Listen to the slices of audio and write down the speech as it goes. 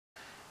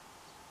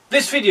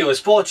This video is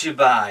brought to you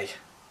by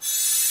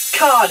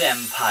Card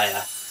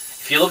Empire.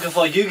 If you're looking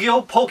for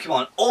Yu-Gi-Oh,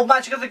 Pokemon or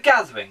Magic of the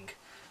Gathering,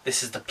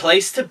 this is the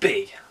place to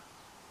be.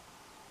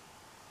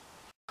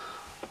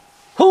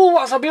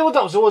 What's up people,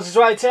 Dobbsyrules is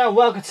right here and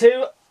welcome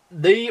to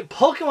the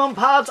Pokemon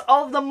part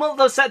of the month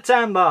of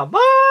September.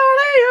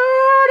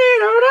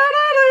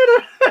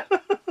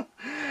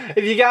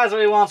 If you guys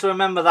really want to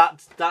remember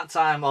that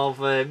time of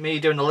me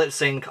doing the lip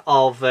sync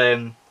of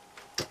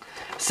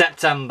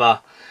September,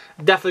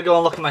 definitely go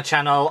and look at my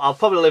channel. I'll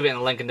probably leave it in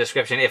the link in the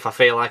description if I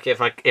feel like it,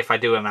 if I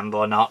do remember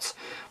or not.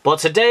 But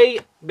today,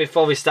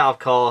 before we start of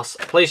course,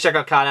 please check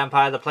out Card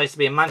Empire, the place to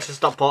be in Manchester,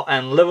 Stockport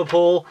and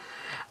Liverpool.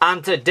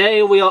 And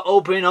today we are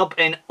opening up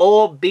an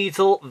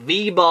Orbeetle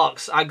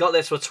V-Box. I got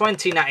this for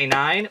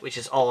 $20.99, which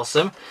is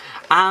awesome.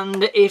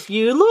 And if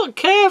you look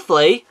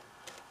carefully,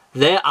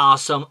 there are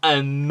some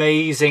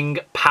amazing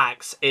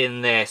packs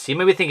in this. You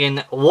may be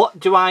thinking, what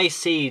do I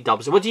see,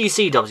 Dobbsy? What do you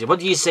see, Dobbsy? What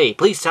do you see?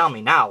 Please tell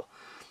me now.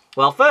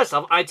 Well, first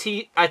off, I'd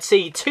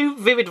see two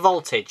Vivid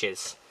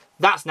Voltages.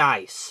 That's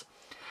nice.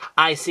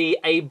 I see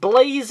a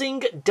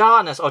Blazing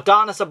Darkness, or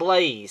Darkness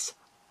Ablaze.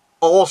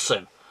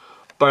 Awesome.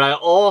 But I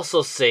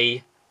also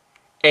see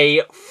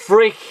a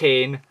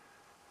freaking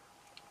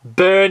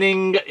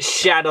Burning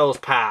Shadows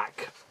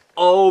pack.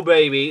 Oh,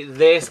 baby,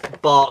 this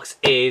box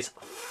is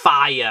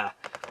fire.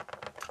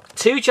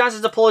 2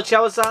 chances to pull a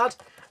Charizard,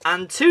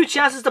 and 2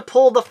 chances to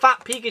pull the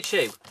Fat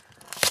Pikachu.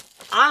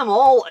 I'm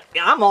all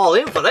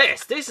in for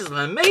this. This is an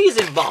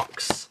amazing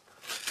box.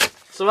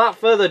 So without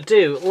further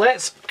ado,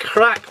 let's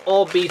crack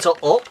Orbeetle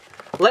up.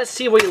 Let's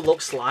see what it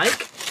looks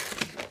like.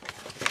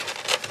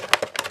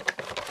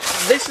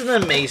 This is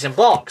an amazing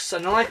box,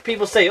 and like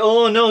people say,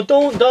 oh no,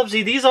 don't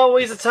Dobbsy, these are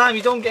always the time,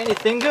 you don't get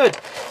anything good.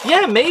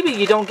 Yeah, maybe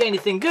you don't get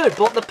anything good,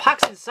 but the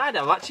packs inside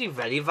are actually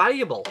very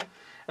valuable.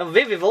 And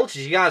Vivid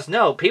Voltage, you guys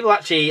know, people are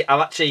actually,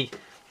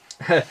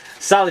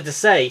 sadly to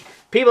say,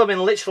 people have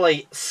been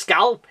literally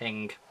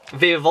scalping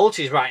Vivid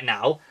Voltage right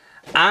now,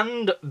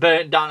 and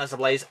Darkness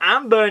Ablaze,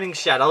 and Burning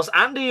Shadows,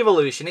 and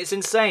Evolution. It's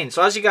insane.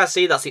 So as you guys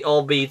see, that's the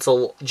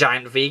Orbeetle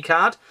Giant V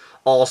card.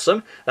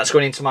 Awesome. That's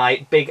going into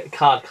my big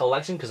card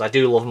collection, because I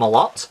do love them a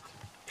lot.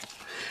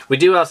 We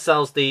do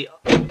ourselves the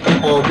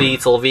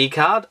Orbeetle V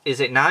card.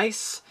 Is it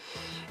nice?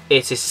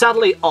 It is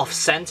sadly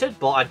off-centered,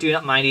 but I do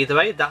not mind either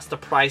way. That's the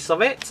price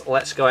of it.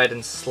 Let's go ahead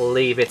and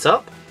sleeve it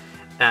up.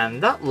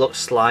 And that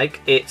looks like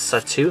it's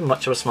too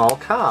much of a small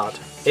card.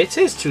 It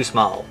is too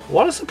small.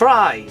 What a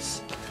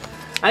surprise.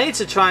 I need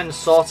to try and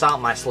sort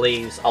out my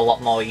sleeves a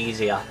lot more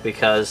easier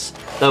because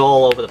they're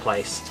all over the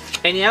place.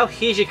 Anyhow,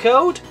 here's your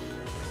code.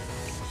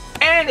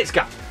 And it's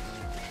gone.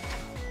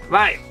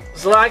 Right,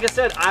 so like I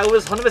said, I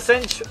was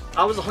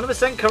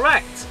 100%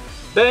 correct.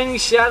 Burning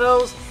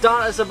Shadows,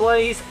 Darkness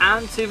Ablaze,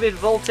 and 2 Vivid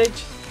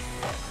Voltage.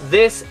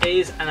 This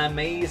is an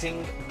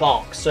amazing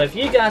box. So if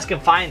you guys can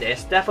find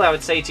this, definitely I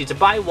would say to you to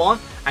buy one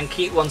and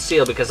keep one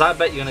sealed, because I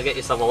bet you're going to get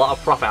yourself a lot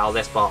of profit out of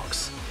this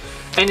box.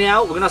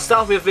 Anyhow, we're going to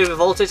start with Vivid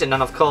Voltage, and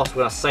then of course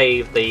we're going to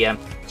save the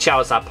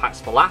Charizard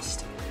packs for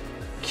last.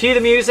 Cue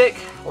the music.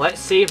 Let's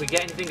see if we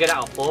get anything good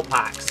out of 4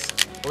 packs.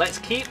 Let's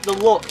keep the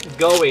luck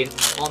going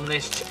on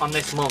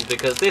this month,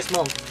 because this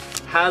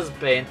month has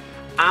been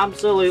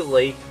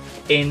absolutely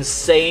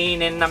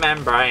insane in the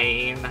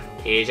membrane.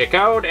 Here's your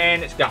code,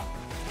 and it's gone.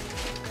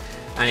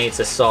 I need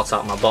to sort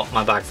out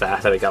my bag there.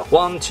 There we go.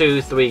 1,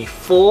 2, 3,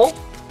 4. We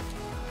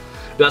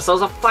got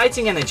ourselves a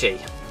Fighting Energy.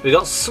 We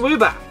got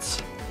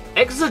Swoobat,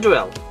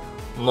 Excadrill,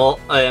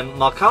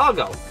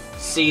 Marcargo,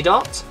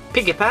 Seedot,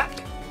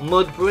 Piggypack,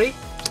 Mudbray,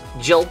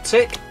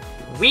 Joltik,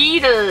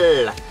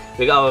 Weedle.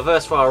 We got a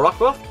reverse for a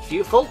Rockruff,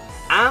 beautiful,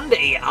 and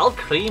a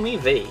Alcremie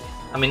V.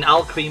 I mean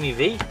Alcremie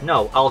V?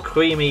 No,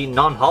 Alcremie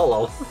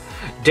non-holo.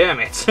 Damn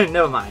it,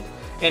 never mind.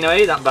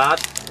 Anyway, not bad.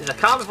 There's a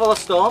Calm Before the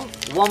Storm,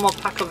 1 more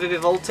pack of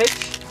Vivid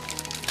Voltage.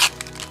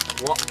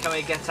 What can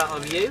we get out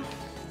of you?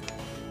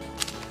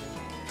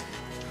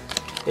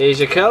 Here's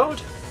your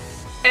code,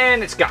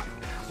 and it's gone.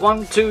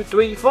 1, 2,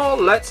 3, 4,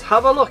 let's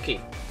have a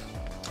looky.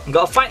 We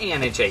got a Fighting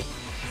Energy.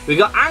 We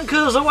got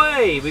Anchors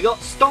Away. We got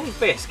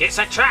Stonefist, It's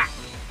a Trap.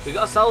 We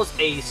got ourselves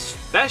a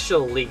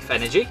Special Leaf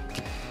Energy.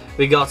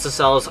 We got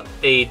ourselves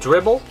a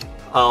Dribble,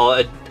 or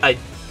a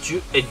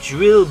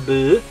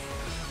Drillbur,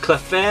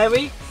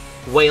 Clefairy,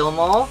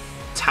 Wailmore,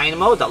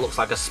 Tynamo, that looks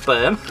like a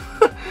sperm.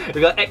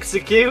 We got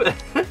Execute.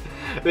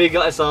 We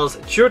got ourselves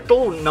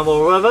Turtle,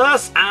 normal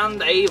reverse,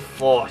 and a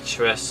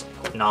Fortress,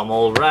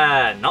 normal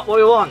rare. Not what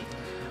we want.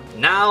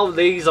 Now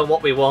these are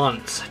what we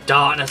want.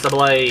 Darkness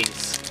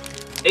Ablaze.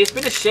 It's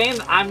been a shame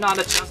that I've not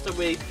had a chance to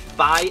really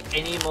buy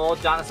any more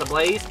Darkness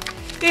Ablaze.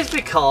 It's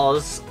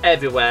because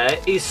everywhere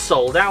is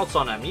sold out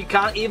on them. You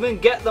can't even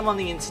get them on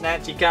the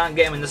internet. You can't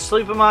get them in the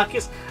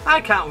supermarkets.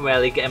 I can't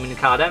really get them in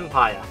Card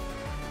Empire.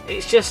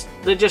 It's just,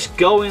 they're just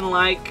going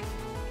like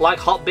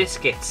hot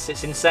biscuits.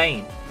 It's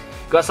insane.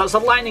 We got lots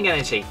of Lightning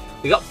Energy.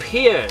 We got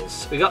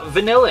Piers. We got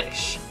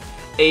Vanillish.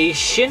 A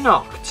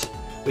Shinnok.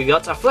 We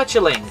got a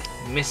Fletchling.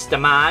 Mr.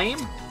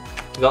 Mime.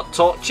 We got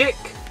Torchic.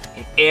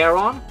 An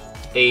Aeron.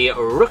 A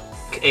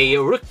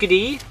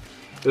Rookidee.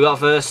 We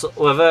got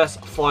reverse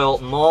foil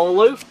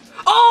Morlu.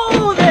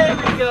 Oh, there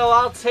we go.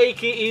 I'll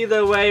take it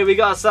either way. We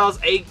got ourselves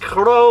a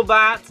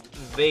Crobat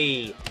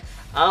V.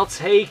 I'll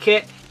take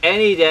it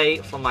any day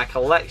for my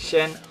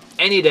collection.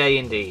 Any day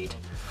indeed.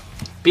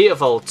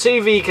 Beautiful.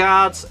 2 V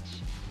cards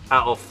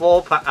out of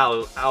 4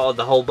 out of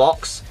the whole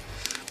box.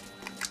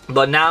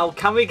 But now,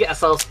 can we get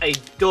ourselves a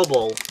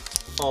double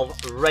of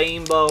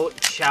Rainbow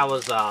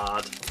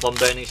Charizard from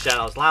Burning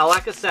Shadows? Now,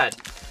 like I said,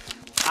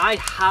 I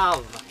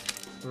have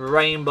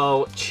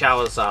Rainbow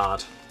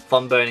Charizard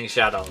from Burning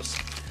Shadows.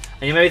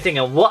 And you may be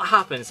thinking, what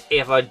happens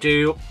if I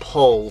do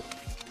pull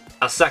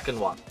a second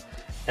one?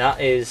 That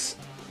is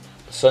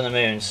Sun and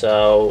Moon,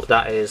 so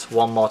that is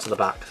one more to the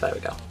back. There we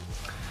go.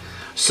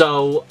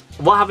 So,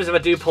 what happens if I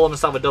do pull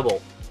myself a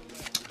double?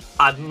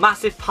 A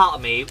massive part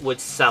of me would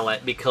sell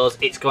it because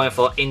it's going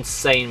for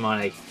insane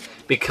money.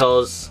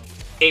 Because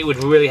it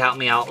would really help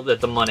me out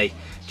with the money.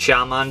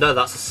 Charmander,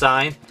 that's a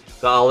sign.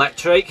 Got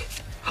Electric.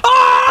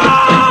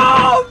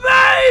 Oh,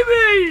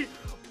 baby!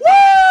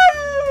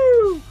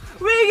 Woo!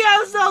 We get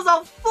ourselves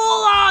a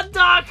full art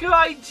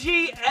Darkrai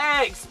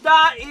GX.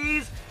 That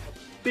is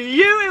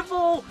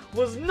beautiful.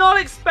 Was not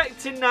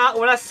expecting that.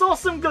 When I saw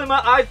some glimmer,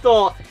 I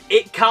thought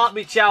it can't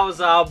be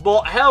Charizard,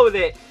 but hell with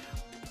it.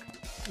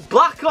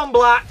 Black on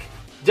black.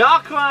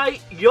 Darkrai,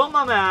 you're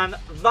my man.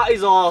 That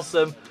is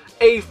awesome.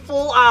 A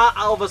full art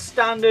out of a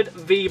standard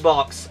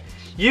V-Box.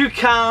 You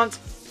can't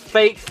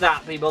fake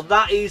that, people.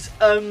 That is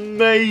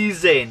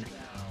amazing.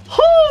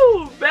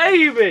 Whoo,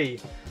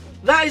 baby.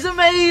 That is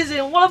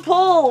amazing. What a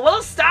pull. What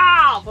a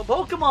start for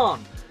Pokemon.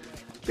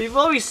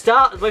 Before we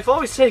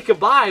say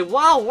goodbye,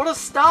 wow, what a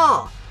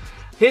start.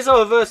 Here's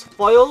our reverse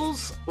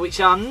foils, which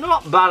are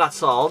not bad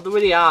at all. They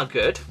really are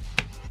good.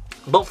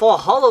 But for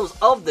Hollows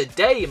of the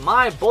Day,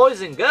 my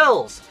boys and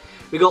girls,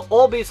 we got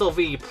Orbeetle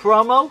V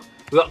promo.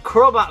 We got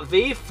Crobat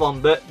V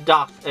from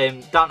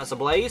Darkness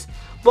Ablaze.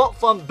 But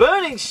from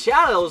Burning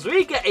Shadows,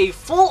 we get a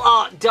full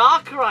art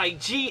Darkrai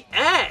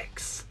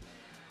GX.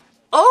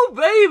 Oh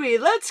baby,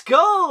 let's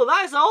go.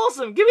 That's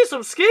awesome. Give me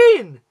some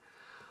skin.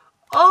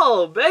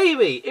 Oh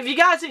baby. If you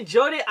guys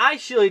enjoyed it, I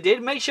surely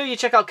did. Make sure you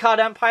check out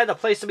Card Empire, the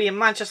place to be in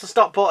Manchester,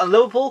 Stockport and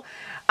Liverpool.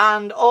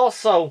 And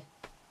also,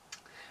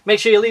 make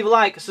sure you leave a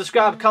like,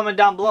 subscribe, comment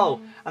down below.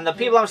 And the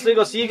people I'm still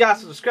going to see you guys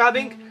for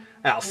subscribing.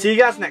 And I'll see you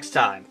guys next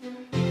time.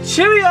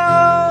 Cheerio!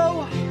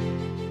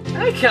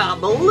 I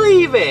can't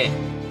believe it!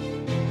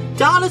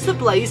 Darkness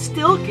Ablaze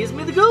still gives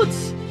me the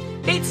goods.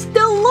 It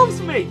still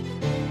loves me.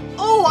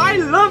 Oh, I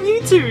love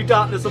you too,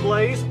 Darkness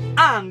Ablaze.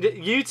 And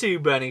you too,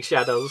 Burning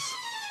Shadows.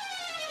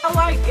 I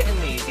like getting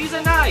these. These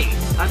are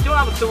nice. I don't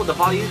have a clue what the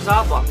values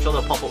are, but I'm sure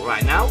they'll pop up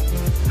right now.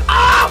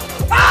 Oh!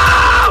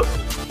 Oh!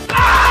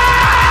 Oh!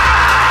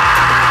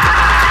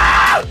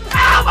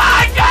 Oh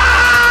my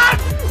god!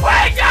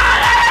 We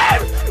got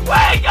him!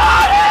 We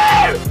got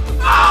him!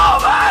 Oh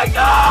my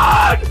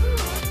god!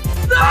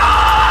 No!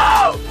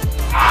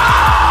 Oh!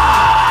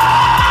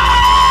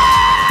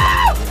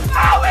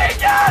 Oh, we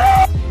got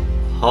him!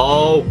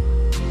 Oh!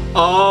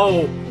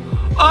 Oh!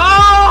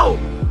 Oh!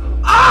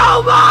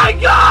 Oh my